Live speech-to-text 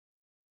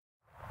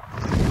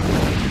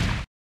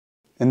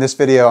In this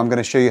video, I'm going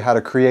to show you how to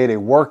create a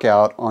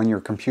workout on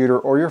your computer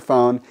or your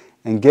phone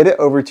and get it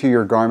over to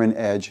your Garmin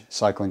Edge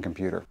cycling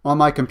computer. On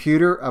my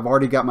computer, I've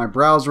already got my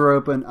browser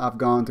open. I've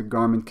gone to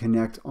Garmin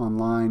Connect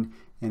online,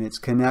 and it's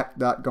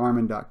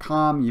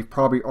connect.garmin.com. You've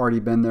probably already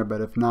been there, but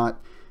if not,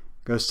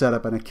 go set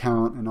up an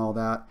account and all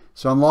that.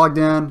 So I'm logged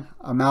in.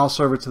 I mouse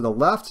over to the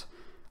left.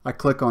 I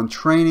click on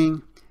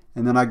training,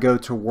 and then I go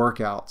to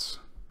workouts.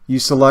 You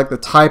select the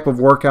type of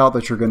workout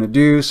that you're going to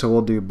do. So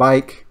we'll do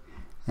bike.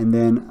 And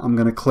then I'm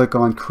going to click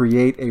on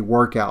create a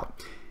workout.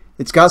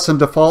 It's got some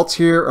defaults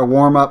here, a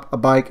warm up, a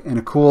bike, and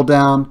a cool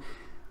down.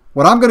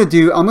 What I'm going to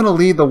do, I'm going to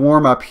leave the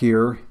warm up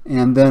here,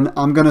 and then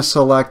I'm going to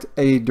select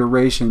a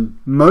duration.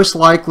 Most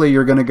likely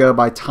you're going to go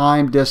by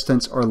time,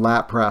 distance, or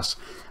lap press.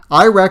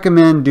 I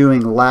recommend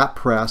doing lap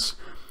press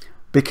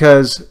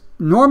because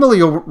normally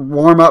you'll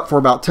warm up for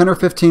about 10 or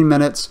 15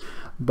 minutes,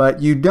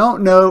 but you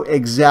don't know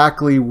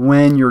exactly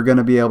when you're going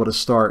to be able to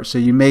start. So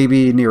you may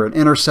be near an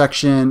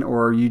intersection,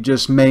 or you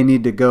just may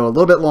need to go a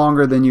little bit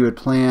longer than you had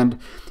planned.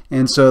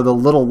 And so the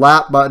little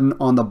lap button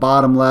on the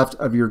bottom left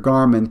of your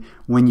Garmin,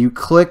 when you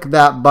click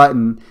that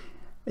button,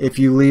 if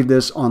you leave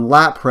this on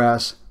lap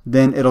press,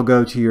 then it'll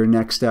go to your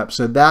next step.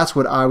 So that's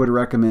what I would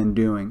recommend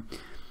doing.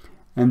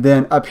 And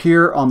then up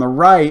here on the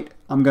right,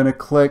 I'm going to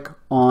click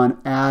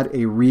on add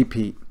a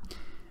repeat.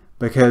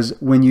 Because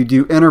when you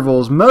do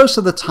intervals, most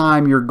of the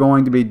time you're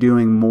going to be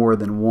doing more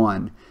than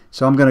one.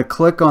 So I'm going to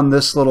click on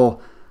this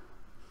little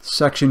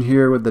section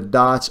here with the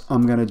dots.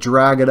 I'm going to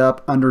drag it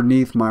up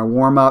underneath my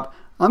warm-up.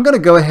 I'm going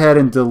to go ahead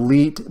and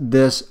delete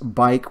this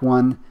bike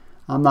one.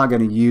 I'm not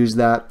going to use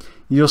that.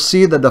 You'll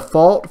see the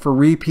default for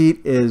repeat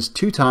is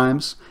 2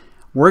 times.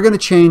 We're going to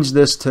change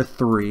this to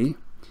 3.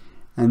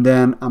 And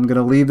then I'm going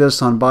to leave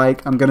this on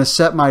bike. I'm going to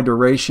set my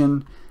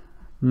duration.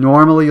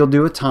 Normally you'll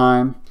do a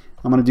time.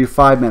 I'm going to do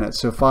 5 minutes,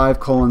 so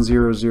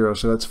 5:00,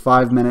 so that's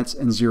 5 minutes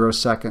and 0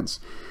 seconds.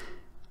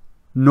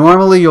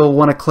 Normally you'll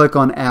want to click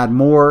on add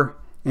more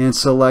and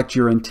select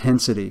your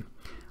intensity.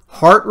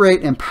 Heart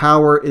rate and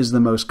power is the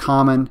most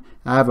common.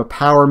 I have a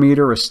power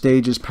meter, a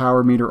Stages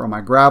power meter on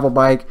my gravel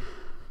bike.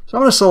 So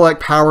I'm going to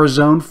select power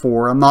zone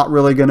 4. I'm not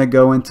really going to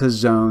go into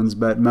zones,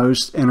 but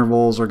most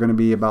intervals are going to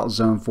be about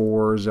zone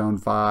 4, zone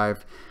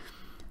 5.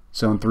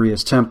 Zone 3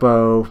 is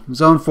tempo.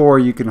 Zone 4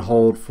 you can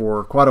hold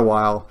for quite a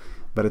while,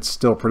 but it's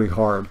still pretty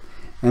hard.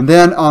 And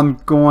then I'm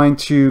going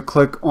to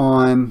click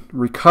on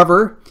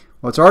recover.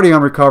 Well, it's already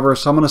on recover,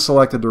 so I'm going to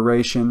select a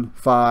duration.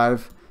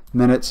 5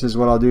 minutes is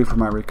what I'll do for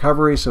my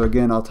recovery. So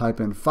again, I'll type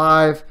in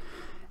 5,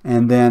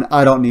 and then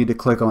I don't need to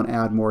click on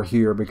add more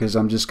here because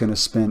I'm just going to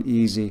spin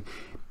easy.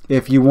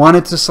 If you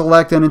wanted to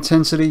select an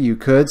intensity, you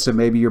could. So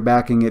maybe you're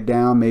backing it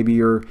down. Maybe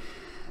you're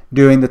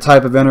doing the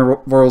type of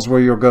intervals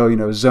where you'll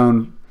go,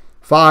 zone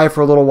 5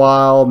 for a little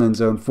while, and then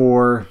zone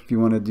 4 if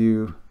you want to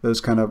do those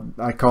kind of,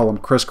 I call them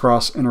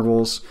crisscross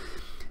intervals.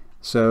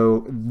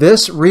 So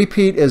this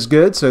repeat is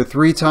good, so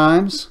 3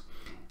 times,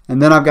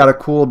 and then I've got a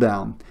cool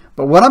down.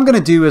 But what I'm going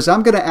to do is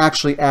I'm going to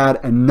actually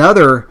add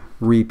another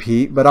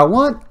repeat, but I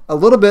want a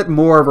little bit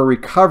more of a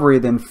recovery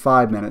than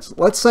 5 minutes.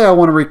 Let's say I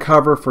want to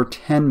recover for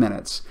 10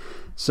 minutes.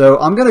 So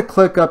I'm going to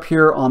click up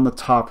here on the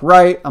top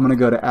right. I'm going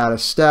to go to add a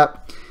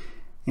step,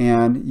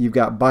 and you've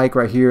got bike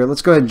right here.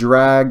 Let's go ahead and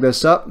drag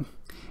this up,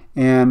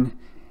 and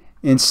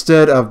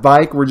instead of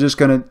bike, we're just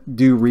going to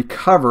do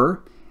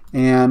recover,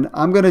 and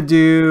I'm going to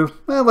do,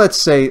 well,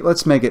 let's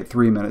make it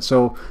 3 minutes.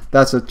 So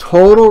that's a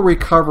total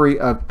recovery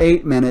of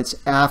 8 minutes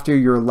after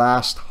your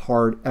last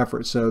hard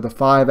effort. So the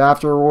 5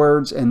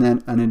 afterwards, and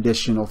then an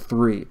additional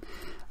 3.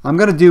 I'm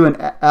going to do an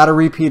add a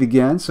repeat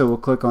again. So we'll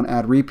click on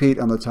add repeat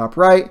on the top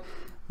right.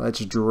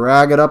 Let's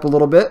drag it up a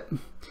little bit.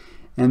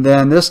 And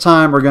then this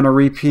time we're going to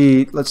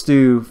repeat, let's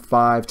do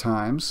 5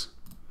 times.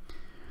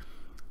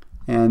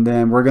 And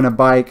then we're going to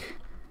bike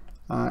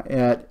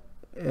at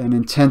an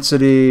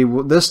intensity,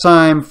 this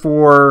time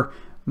for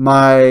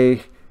my,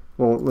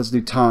 well, let's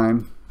do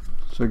time.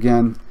 So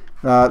again,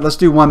 let's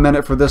do 1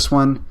 minute for this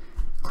one.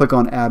 Click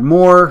on add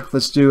more.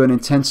 Let's do an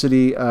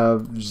intensity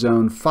of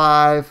zone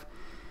 5.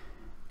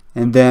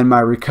 And then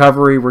my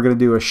recovery, we're going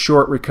to do a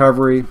short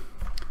recovery.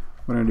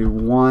 We're going to do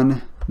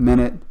 1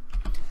 minute.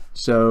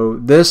 So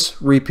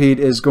this repeat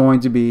is going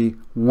to be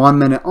 1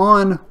 minute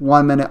on,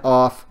 1 minute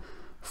off,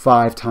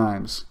 5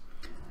 times.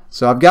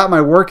 So I've got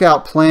my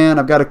workout plan.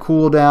 I've got a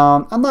cool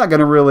down. I'm not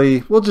going to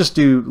really, we'll just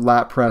do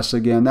lap press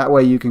again. That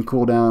way you can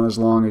cool down as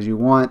long as you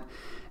want.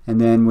 And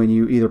then when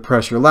you either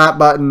press your lap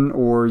button,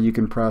 or you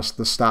can press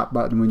the stop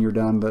button when you're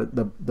done,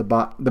 the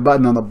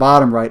button on the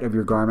bottom right of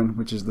your Garmin,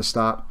 which is the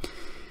stop.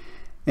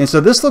 And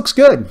so this looks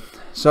good.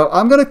 So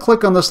I'm going to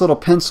click on this little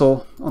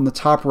pencil on the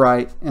top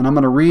right, and I'm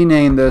going to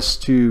rename this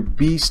to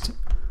Beast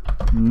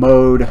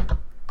Mode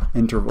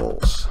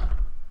Intervals.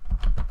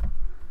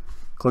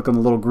 Click on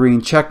the little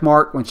green check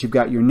mark once you've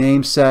got your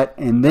name set,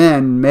 and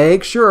then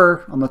make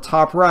sure on the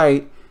top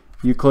right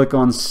you click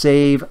on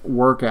Save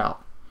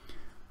Workout.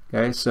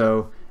 Okay,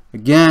 so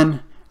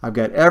again, I've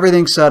got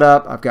everything set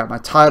up. I've got my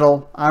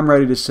title. I'm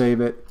ready to save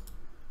it.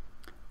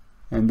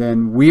 And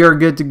then we are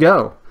good to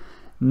go.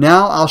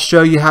 Now I'll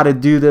show you how to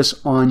do this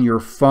on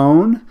your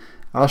phone.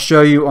 I'll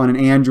show you on an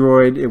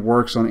Android. It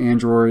works on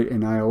Android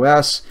and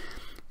iOS,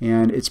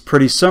 and it's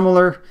pretty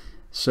similar.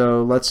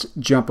 So let's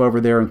jump over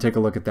there and take a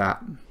look at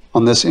that.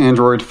 On this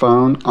Android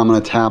phone, I'm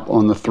going to tap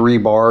on the 3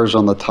 bars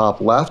on the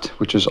top left,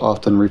 which is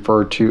often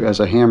referred to as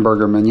a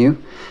hamburger menu.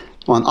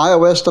 On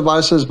iOS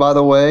devices, by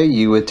the way,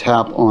 you would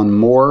tap on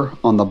More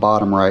on the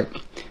bottom right.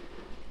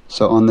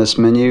 So on this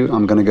menu,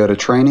 I'm going to go to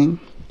Training.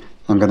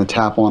 I'm going to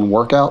tap on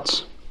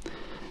Workouts.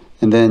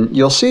 And then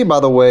you'll see, by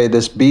the way,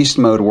 this Beast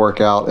Mode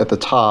workout at the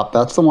top.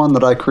 That's the one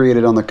that I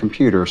created on the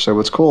computer. So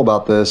what's cool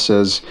about this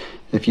is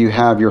if you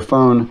have your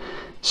phone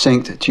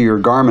synced to your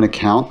Garmin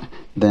account,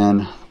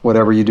 then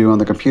whatever you do on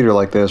the computer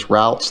like this,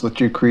 routes that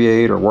you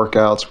create or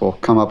workouts will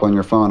come up on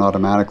your phone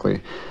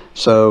automatically.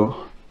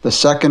 So the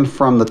second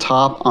from the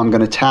top, I'm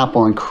going to tap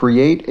on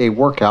Create a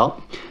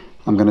Workout.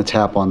 I'm going to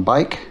tap on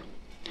Bike.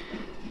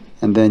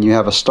 And then you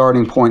have a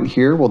starting point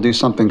here. We'll do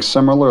something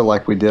similar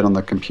like we did on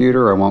the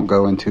computer. I won't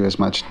go into as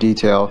much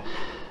detail.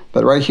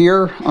 But right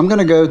here, I'm going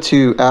to go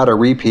to add a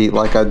repeat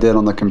like I did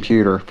on the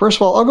computer. First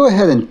of all, I'll go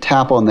ahead and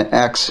tap on the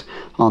X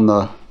on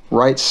the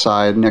right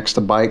side next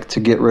to Bike to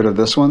get rid of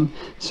this one,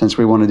 since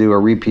we want to do a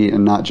repeat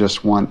and not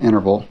just one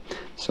interval.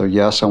 So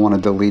yes, I want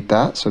to delete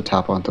that, so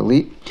tap on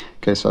Delete.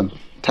 Okay, so I'm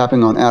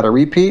tapping on Add a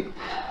Repeat.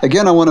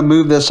 Again, I want to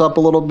move this up a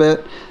little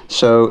bit.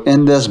 So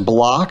in this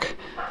block,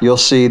 you'll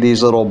see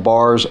these little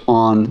bars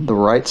on the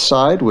right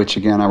side, which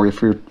again I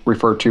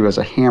refer to as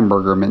a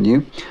hamburger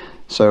menu.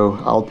 So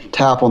I'll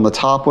tap on the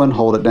top one,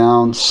 hold it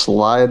down,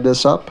 slide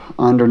this up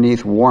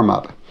underneath Warm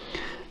Up.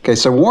 Okay,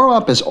 so warm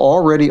up is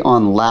already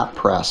on lat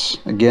press.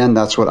 Again,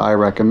 that's what I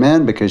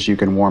recommend because you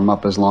can warm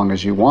up as long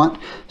as you want.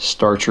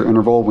 Start your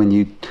interval when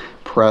you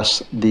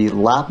press the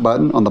lap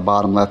button on the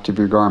bottom left of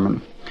your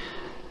Garmin.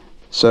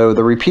 So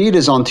the repeat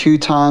is on 2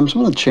 times.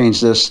 I'm going to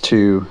change this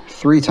to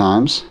 3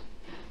 times.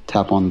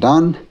 Tap on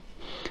Done.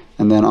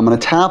 And then I'm going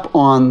to tap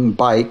on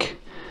Bike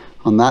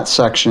on that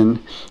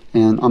section,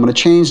 and I'm going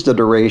to change the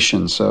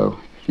duration. So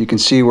you can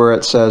see where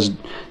it says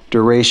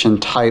duration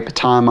type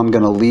time, I'm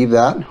going to leave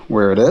that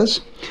where it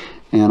is,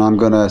 and I'm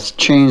going to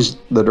change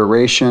the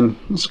duration.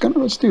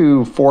 Let's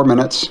do 4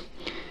 minutes.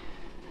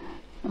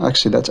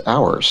 Actually, that's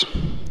hours.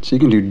 So you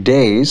can do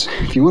days.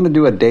 If you want to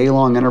do a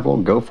day-long interval,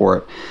 go for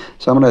it.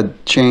 So I'm going to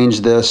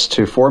change this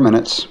to 4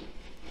 minutes.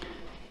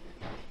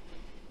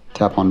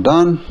 Tap on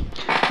Done.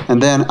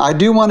 And then I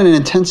do want an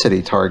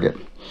intensity target.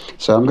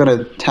 So I'm going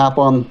to tap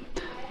on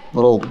the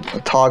little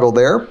toggle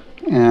there.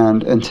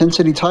 And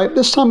intensity type,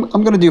 this time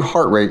I'm going to do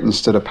heart rate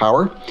instead of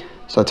power.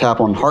 So I tap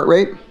on heart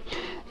rate,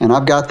 and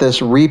I've got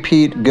this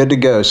repeat good to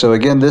go. So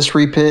again, this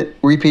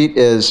repeat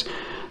is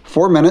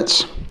 4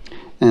 minutes,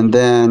 and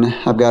then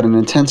I've got an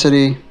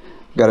intensity,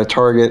 I've got a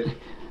target,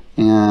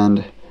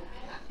 and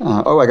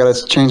oh, I got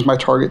to change my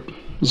target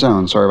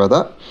zone. Sorry about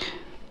that.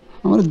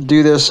 I'm going to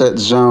do this at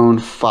zone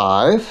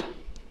 5.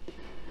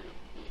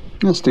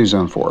 Let's do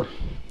zone 4.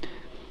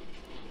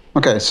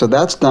 Okay, so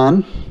that's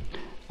done.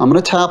 I'm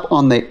going to tap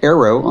on the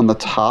arrow on the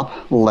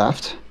top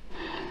left,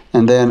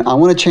 and then I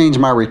want to change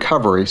my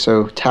recovery.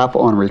 So tap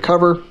on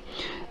Recover,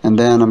 and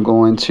then I'm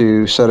going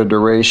to set a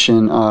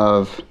duration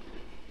of,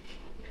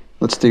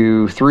 let's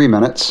do 3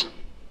 minutes.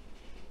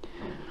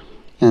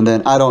 And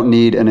then I don't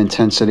need an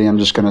intensity, I'm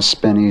just going to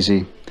spin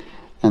easy.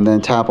 And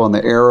then tap on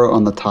the arrow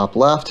on the top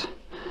left.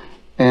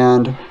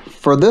 And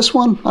for this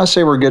one, I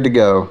say we're good to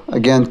go.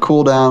 Again,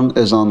 cooldown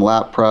is on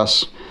lap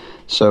press.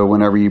 So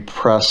whenever you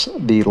press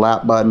the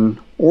lap button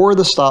or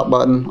the stop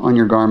button on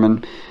your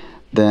Garmin,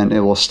 then it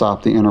will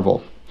stop the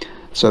interval.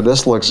 So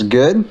this looks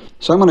good.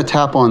 So I'm going to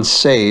tap on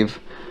Save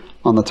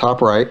on the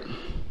top right,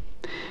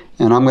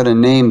 and I'm going to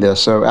name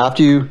this. So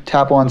after you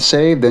tap on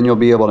Save, then you'll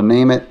be able to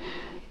name it,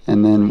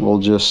 and then we'll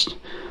just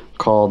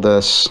call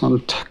this,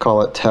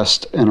 call it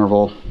Test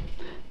Interval.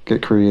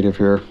 Get creative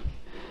here,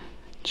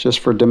 just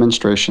for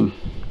demonstration.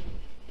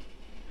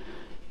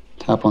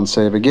 Tap on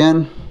Save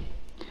again,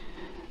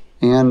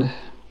 and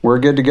we're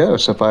good to go.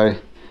 So if I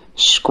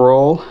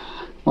scroll,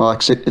 well,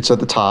 it's at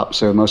the top,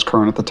 so most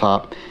current at the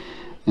top.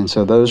 And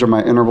so those are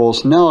my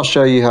intervals. Now I'll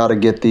show you how to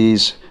get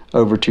these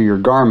over to your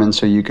Garmin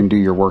so you can do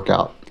your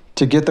workout.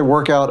 To get the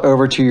workout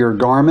over to your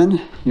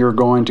Garmin, you're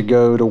going to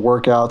go to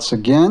Workouts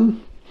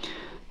again.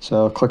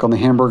 So click on the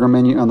hamburger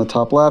menu on the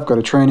top left, go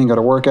to Training, go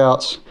to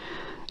Workouts.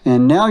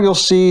 And now you'll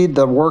see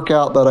the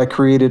workout that I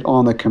created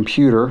on the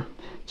computer.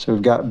 So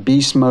we've got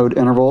Beast Mode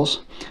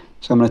intervals.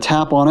 So I'm going to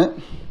tap on it,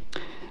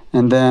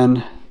 and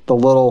then the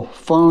little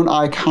phone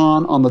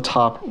icon on the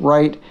top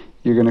right,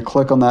 you're going to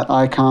click on that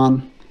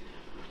icon.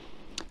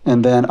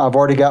 And then I've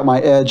already got my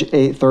Edge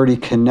 830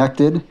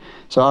 connected.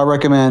 So I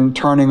recommend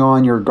turning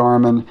on your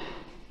Garmin,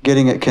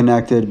 getting it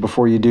connected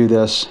before you do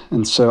this.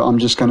 And so I'm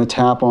just going to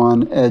tap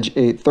on Edge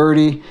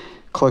 830,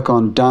 click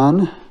on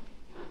Done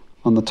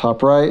on the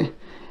top right,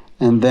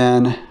 and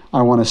then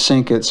I want to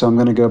sync it. So I'm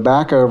going to go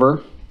back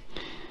over,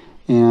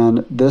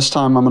 and this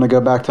time I'm going to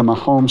go back to my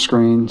home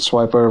screen,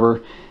 swipe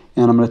over,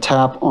 and I'm going to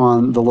tap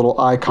on the little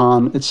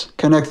icon. It's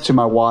connected to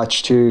my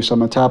watch too, so I'm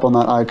going to tap on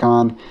that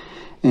icon,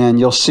 and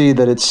you'll see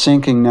that it's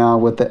syncing now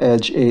with the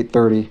Edge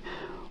 830.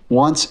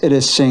 Once it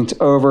is synced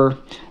over,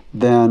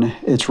 then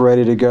it's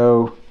ready to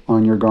go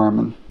on your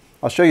Garmin.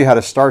 I'll show you how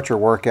to start your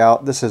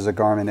workout. This is a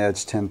Garmin Edge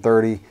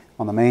 1030.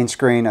 On the main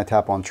screen, I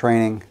tap on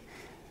training,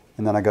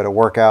 and then I go to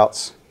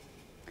workouts.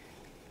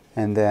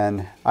 And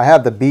then I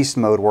have the beast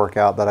mode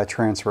workout that I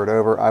transferred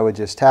over. I would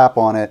just tap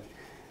on it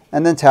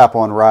and then tap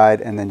on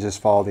ride and then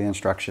just follow the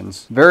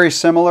instructions. Very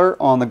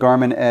similar on the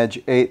Garmin Edge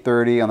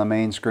 830 on the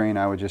main screen.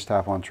 I would just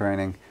tap on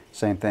training.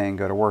 Same thing,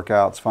 go to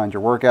workouts, find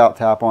your workout,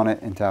 tap on it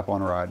and tap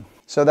on ride.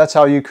 So that's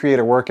how you create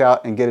a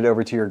workout and get it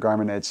over to your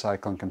Garmin Edge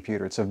cycling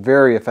computer. It's a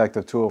very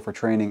effective tool for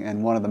training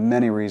and one of the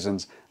many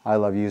reasons I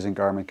love using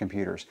Garmin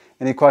computers.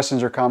 Any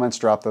questions or comments,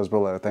 drop those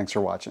below. Thanks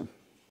for watching.